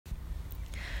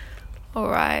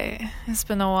Alright, it's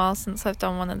been a while since I've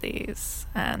done one of these,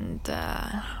 and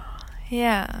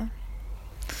yeah.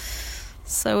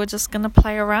 So we're just gonna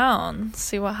play around,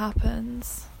 see what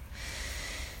happens.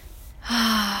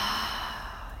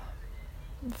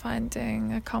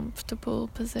 Finding a comfortable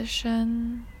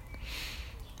position,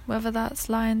 whether that's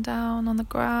lying down on the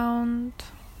ground,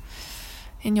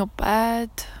 in your bed,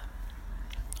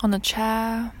 on a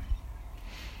chair,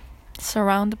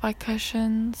 surrounded by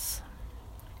cushions.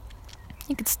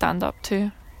 You could stand up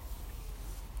too.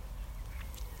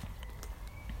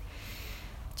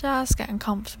 Just getting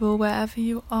comfortable wherever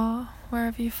you are,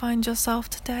 wherever you find yourself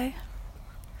today.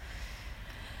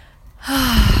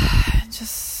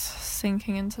 Just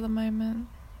sinking into the moment.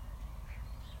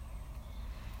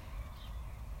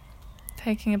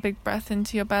 Taking a big breath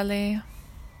into your belly.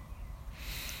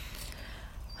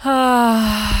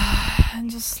 And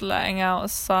just letting out a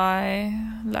sigh,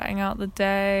 letting out the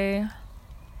day.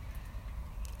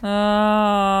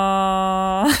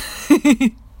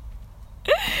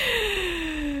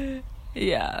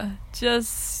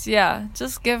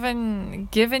 Just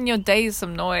giving your day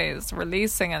some noise,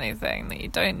 releasing anything that you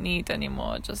don't need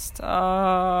anymore. Just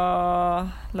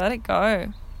let it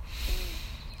go.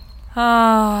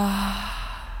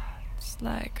 Just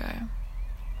let it go.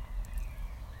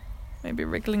 Maybe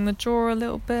wriggling the jaw a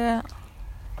little bit.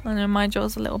 I know my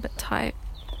jaw's a little bit tight.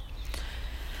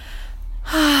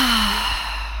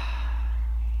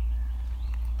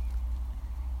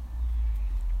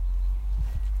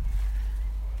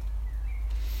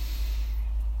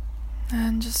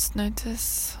 And just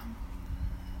notice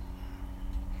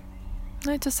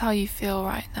how you feel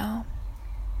right now.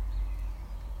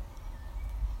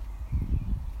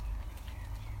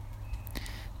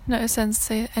 Notice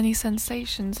any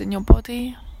sensations in your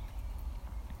body,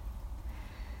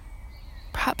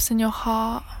 perhaps in your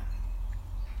heart,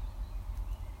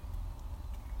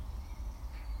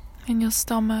 in your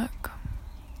stomach.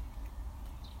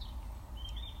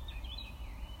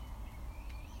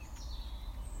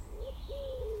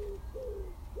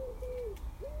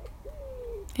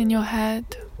 In your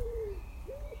head.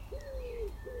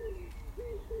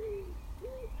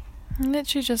 And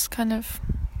literally just kind of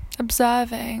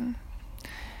observing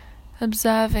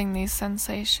these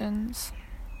sensations,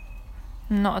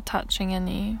 not attaching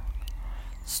any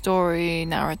story,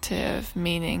 narrative,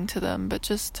 meaning to them, but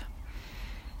just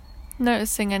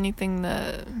noticing anything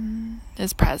that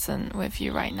is present with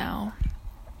you right now.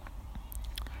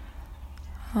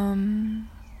 And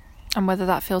whether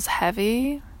that feels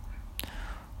heavy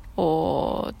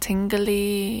or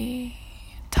tingly,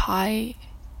 tight,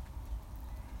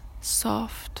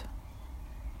 soft.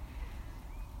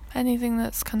 Anything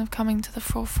that's kind of coming to the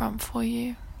forefront for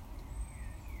you.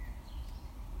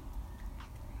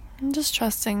 I'm just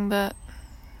trusting that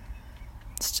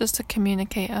it's just a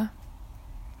communicator.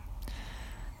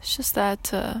 It's just there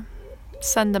to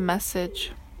send a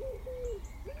message.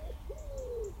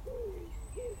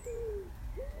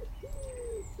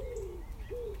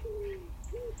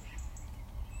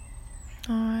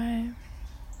 Alright.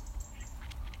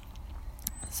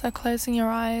 So closing your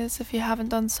eyes if you haven't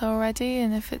done so already,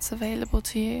 and if it's available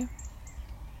to you.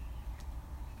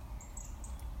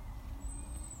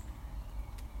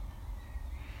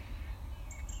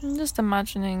 And just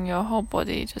imagining your whole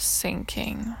body just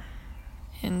sinking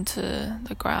into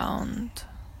the ground,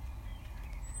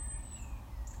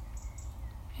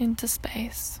 into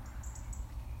space.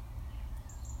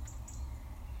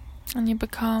 And you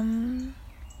become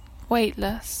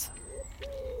weightless.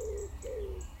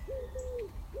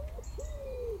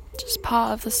 Just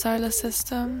part of the solar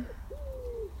system.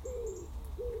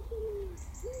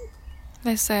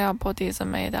 They say our bodies are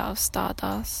made out of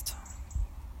stardust.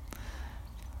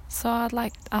 So I'd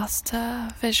like us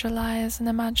to visualize and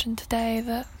imagine today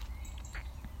that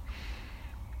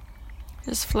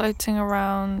just floating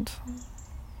around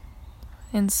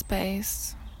in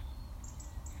space,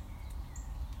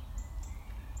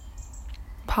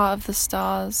 part of the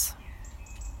stars.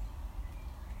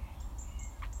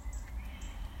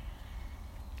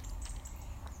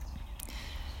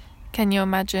 Can you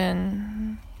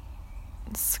imagine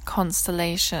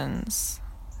constellations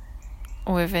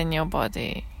within your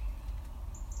body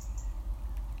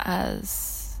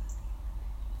as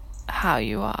how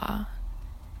you are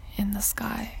in the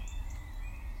sky?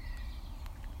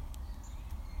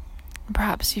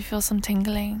 Perhaps you feel some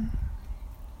tingling.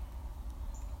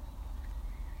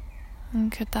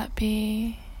 And could that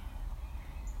be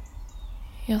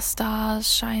your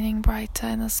stars shining brighter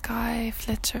in the sky,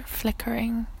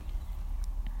 flickering?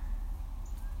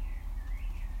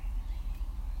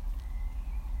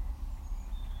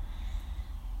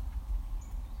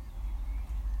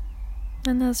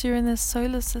 And as you're in this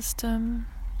solar system,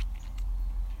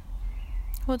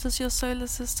 what does your solar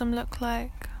system look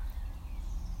like?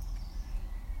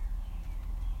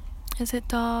 Is it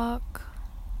dark,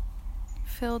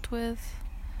 filled with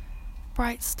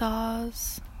bright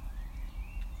stars?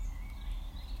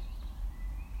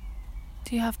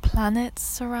 Do you have planets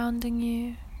surrounding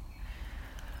you?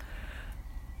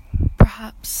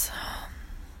 Perhaps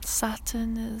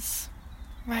Saturn is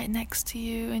right next to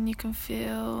you and you can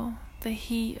feel the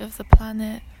heat of the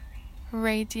planet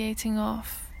radiating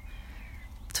off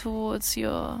towards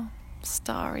your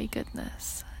starry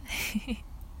goodness.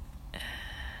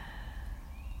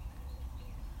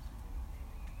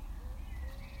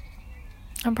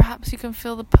 And perhaps you can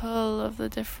feel the pull of the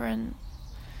different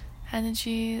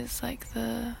energies, like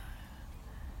the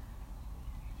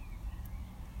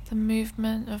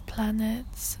movement of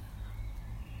planets.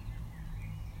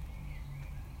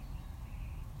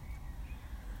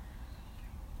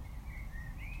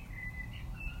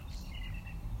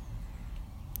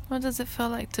 What does it feel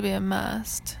like to be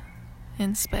immersed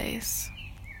in space?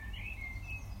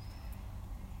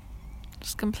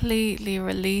 Just completely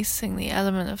releasing the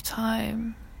element of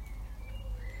time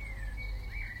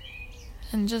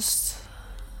and just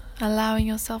allowing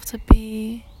yourself to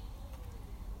be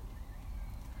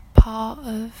part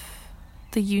of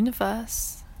the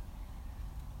universe,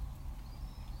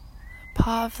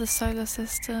 part of the solar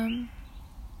system.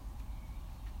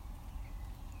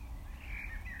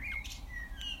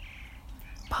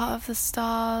 Part of the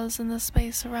stars and the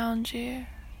space around you.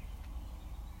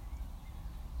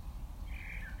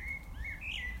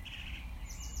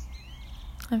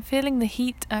 I'm feeling the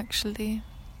heat, actually.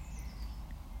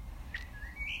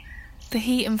 The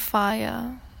heat and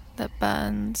fire that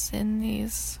burns in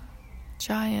these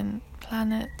giant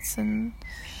planets, and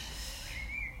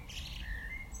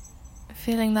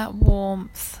feeling that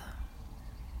warmth,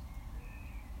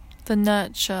 the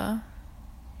nurture.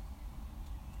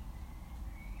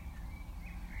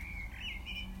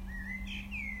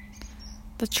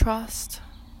 The trust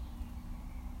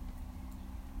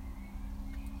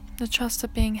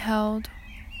of being held.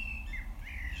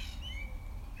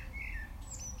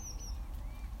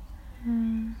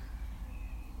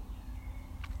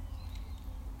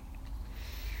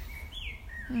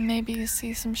 Maybe you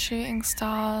see some shooting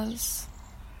stars.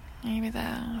 Maybe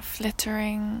they're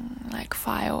flittering like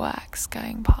fireworks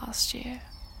going past you.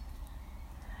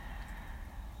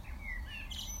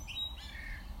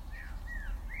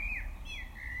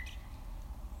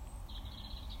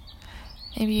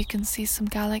 Maybe you can see some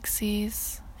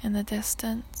galaxies in the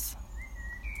distance.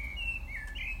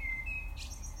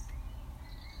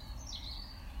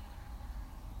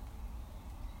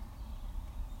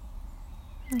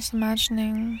 Just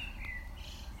imagining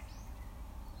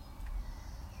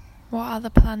what other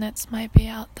planets might be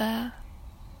out there.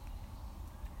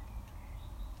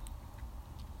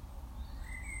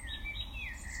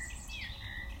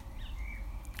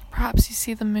 Perhaps you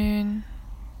see the moon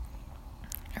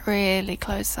really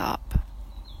close up.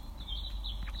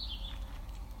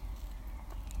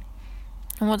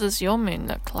 And what does your moon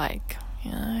look like?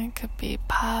 You know, it could be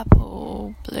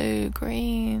purple, blue,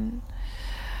 green,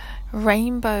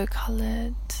 rainbow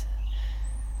colored.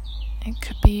 It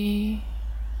could be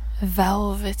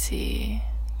velvety.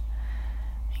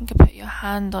 You can put your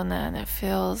hand on it and it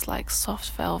feels like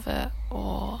soft velvet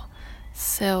or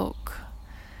silk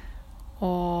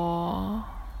or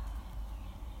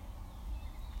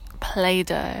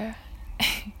Play-Doh.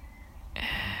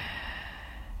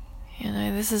 You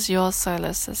know, this is your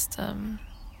solar system.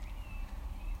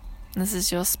 This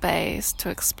is your space to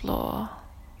explore.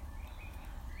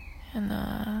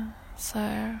 And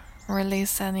so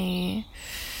release any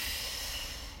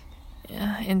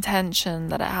intention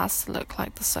that it has to look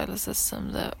like the solar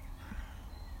system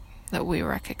that we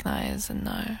recognize and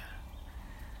know.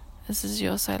 This is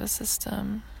your solar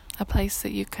system, a place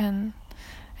that you can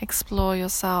explore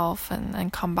yourself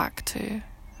and come back to.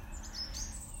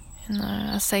 You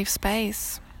know, a safe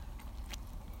space.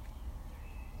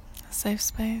 A safe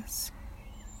space.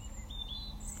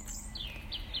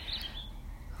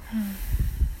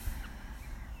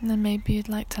 And then maybe you'd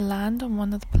like to land on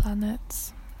one of the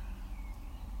planets.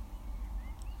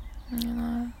 You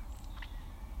know,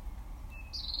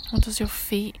 what does your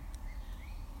feet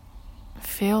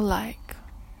feel like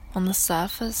on the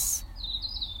surface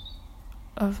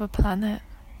of a planet?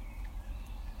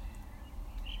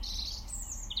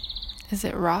 Is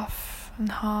it rough and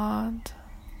hard?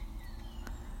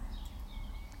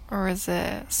 Or is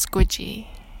it squidgy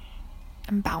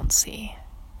and bouncy?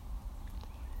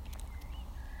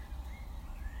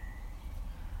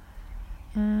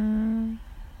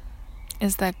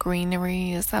 Is there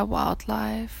greenery? Is there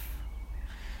wildlife?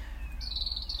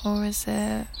 Or is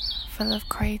it full of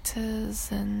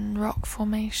craters and rock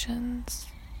formations?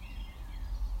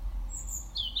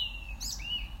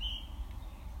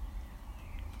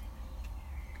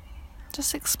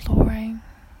 Just exploring.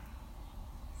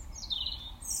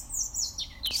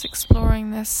 Just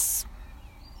exploring this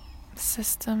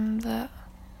system that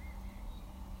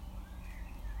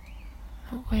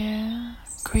we're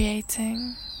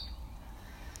creating.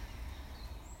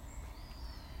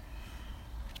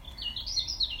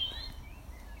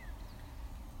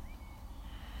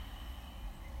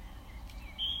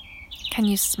 Can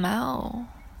you smell?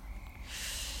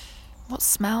 What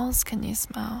smells can you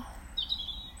smell?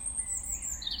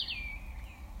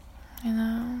 You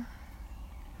know?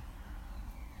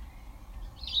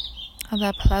 Are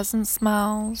there pleasant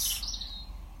smells?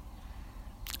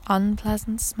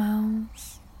 Unpleasant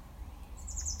smells?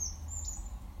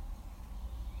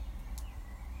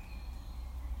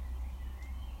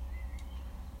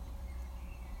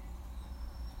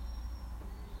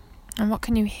 And what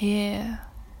can you hear?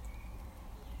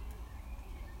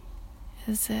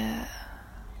 Is it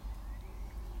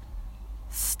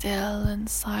still and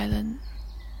silent?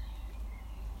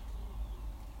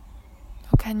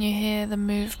 Or can you hear the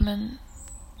movement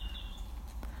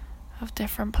of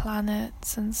different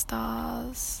planets and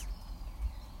stars?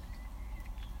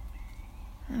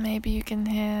 Maybe you can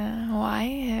hear, I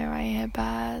hear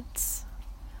birds,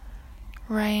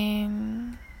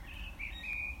 rain,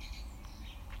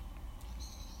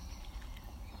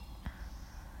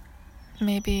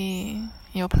 maybe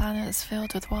your planet is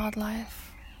filled with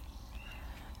wildlife,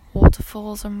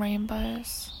 waterfalls and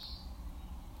rainbows.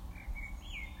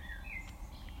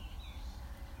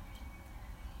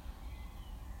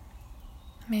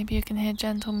 Maybe you can hear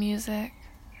gentle music.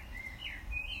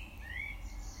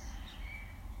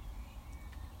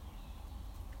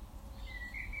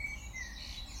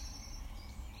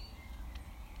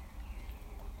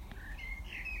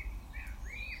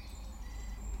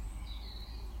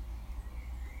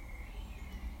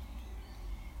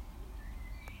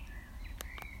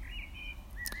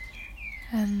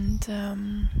 And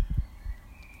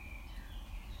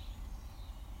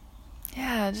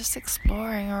just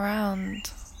exploring around,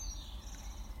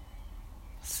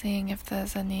 seeing if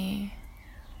there's anything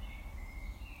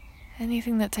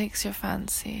that takes your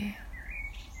fancy.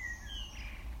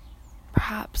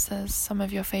 Perhaps there's some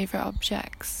of your favorite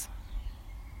objects,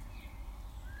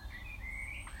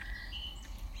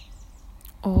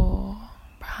 or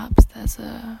perhaps there's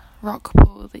a rock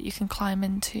pool that you can climb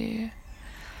into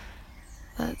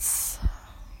that's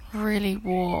really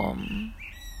warm,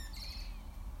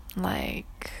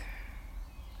 like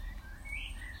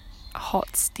a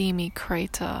hot steamy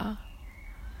crater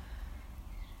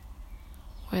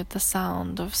with the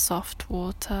sound of soft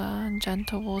water and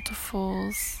gentle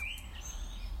waterfalls.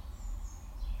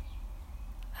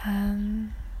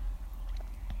 And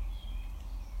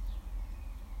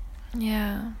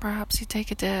perhaps you take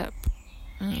a dip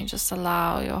and you just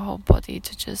allow your whole body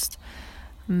to just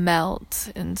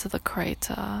melt into the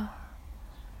crater,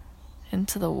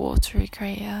 into the watery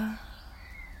crater.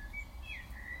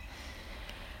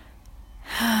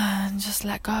 And just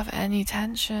let go of any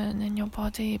tension in your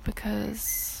body,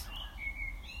 because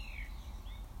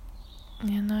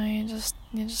you're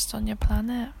just on your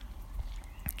planet,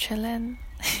 chilling.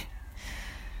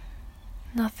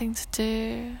 Nothing to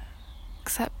do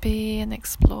except be and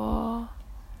explore.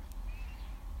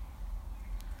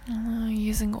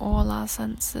 Using all our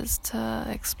senses to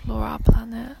explore our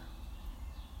planet,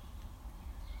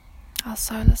 our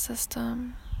solar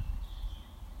system.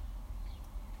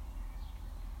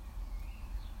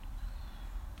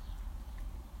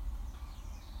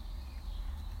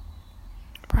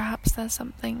 Perhaps there's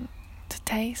something to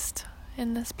taste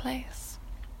in this place.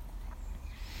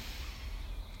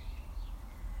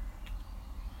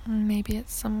 Maybe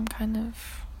it's some kind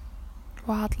of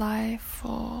wildlife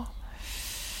or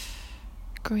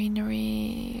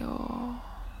greenery, or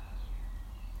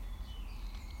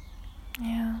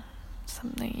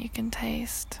something you can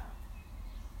taste.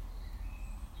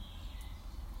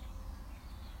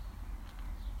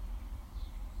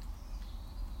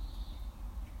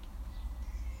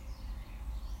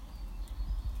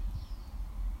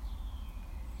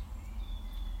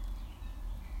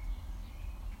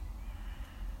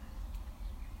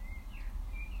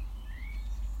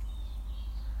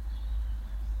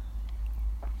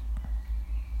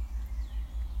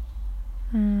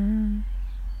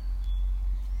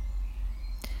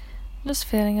 Just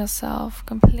feeling yourself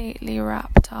completely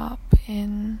wrapped up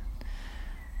in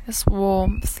this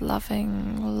warmth,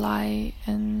 loving light,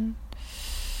 and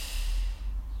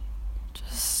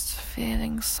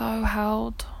feeling so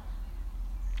held.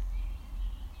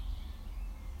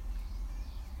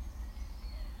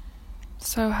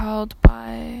 So held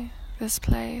by this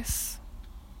place.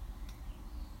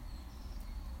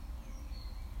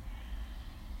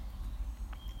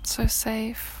 So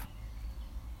safe.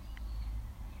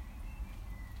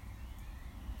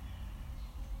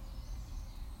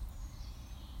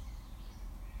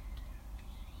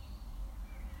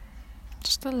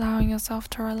 Just allowing yourself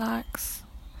to relax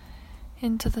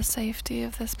into the safety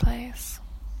of this place.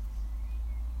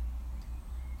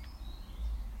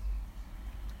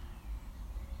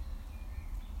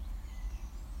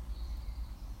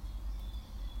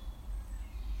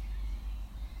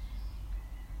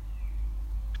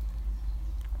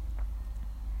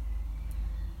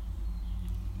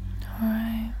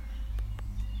 Alright.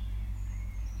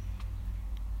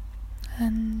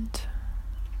 And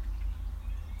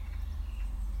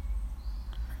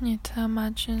I need to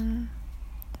imagine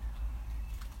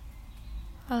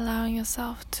allowing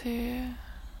yourself to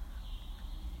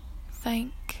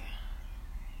thank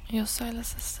your solar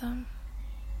system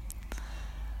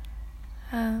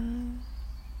and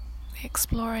the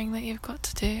exploring that you've got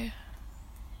to do.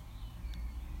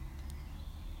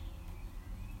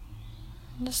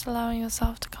 Just allowing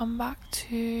yourself to come back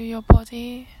to your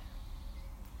body,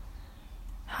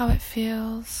 how it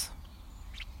feels,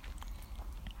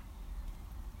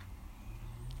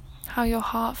 how your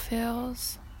heart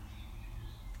feels,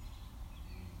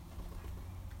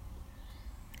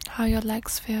 how your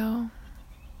legs feel,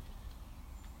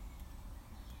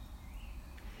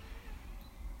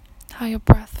 how your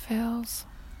breath feels.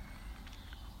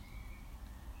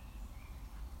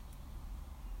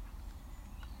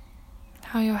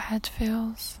 How your head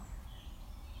feels.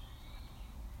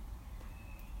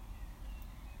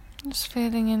 Just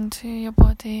feeling into your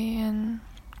body and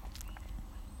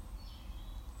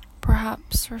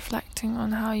perhaps reflecting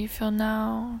on how you feel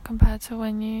now compared to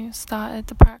when you started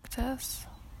the practice.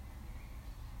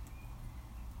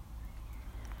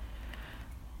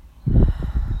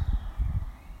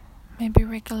 Maybe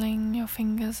wriggling your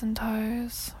fingers and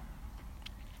toes.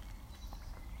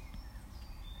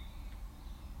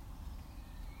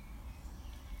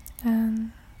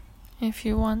 And if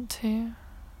you want to,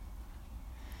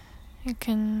 you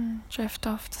can drift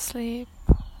off to sleep,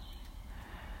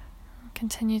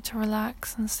 continue to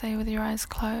relax and stay with your eyes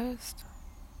closed.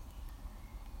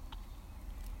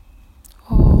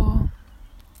 Or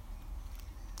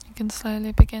you can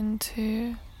slowly begin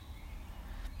to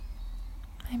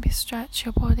maybe stretch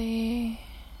your body,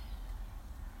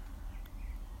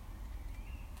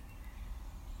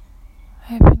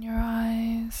 open your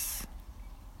eyes.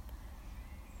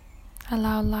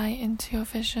 Allow light into your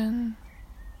vision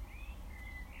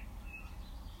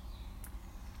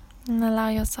and allow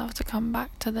yourself to come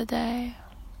back to the day,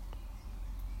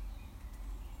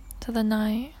 to the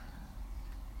night,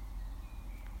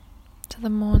 to the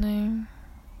morning,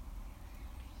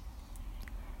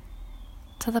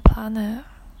 to the planet,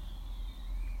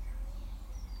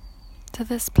 to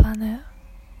this planet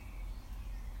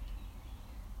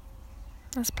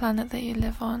that you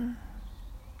live on.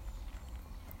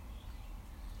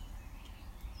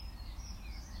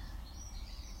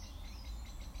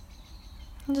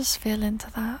 And just feel into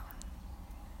that.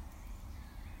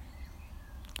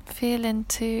 Feel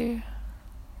into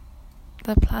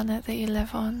the planet that you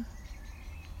live on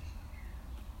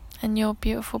and your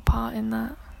beautiful part in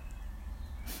that.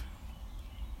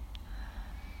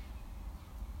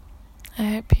 I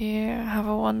hope you have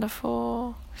a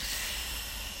wonderful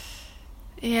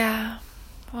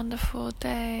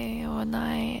day or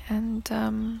night, and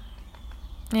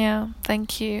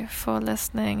thank you for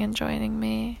listening and joining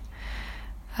me.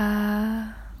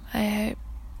 I hope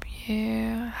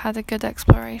you had a good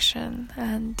exploration,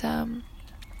 and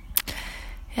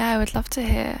I would love to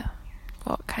hear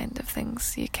what kind of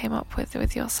things you came up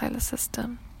with your solar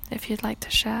system, if you'd like to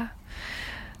share.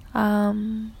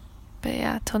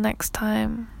 But till next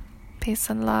time, peace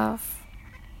and love.